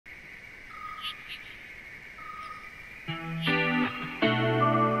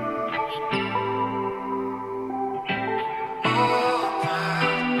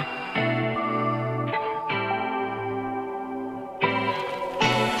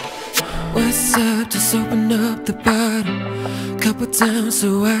What's up? Just open up the bottle couple times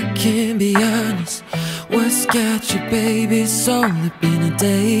so I can be honest. What's got you, baby? It's only been a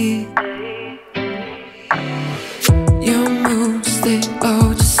day. Your moves, they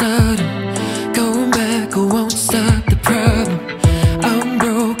all just subtle. Going back, I won't stop the problem. I'm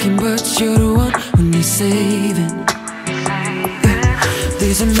broken, but you're the one who needs saving.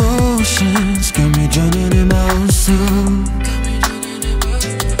 These emotions got me drowning in my own soul.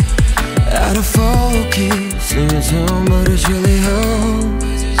 Out of focus, losing home, but it's really home.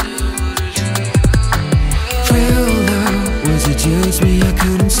 Real love, was it just me? I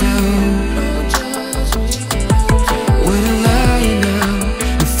couldn't tell. With a lie now,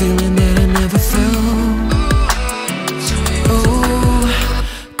 the feeling that I never felt.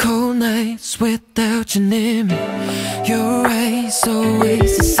 Oh, cold nights without you near me. Your eyes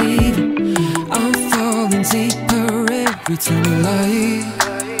always deceiving. I'm falling deeper every time you lie.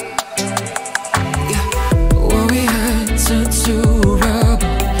 To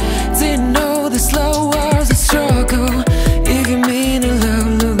rubber. Didn't know this love was a struggle. If you mean to love,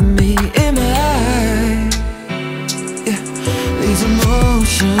 look at me in my eye. Yeah. These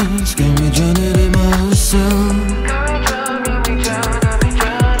emotions got me drowning in my own soul.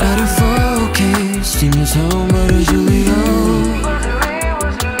 Out of focus, team is home, but it's really home.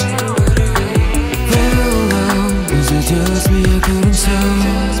 Real love, was it just me? I couldn't tell.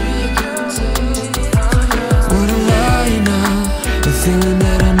 Feeling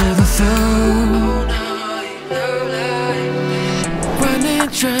that I never felt. Running,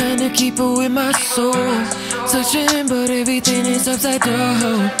 trying to keep it with my soul. Searching, but everything is upside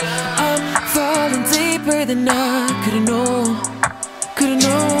down. I'm falling deeper than I could've known. Could've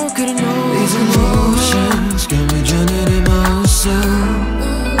known, could've known. These emotions got me drowning in my own soul.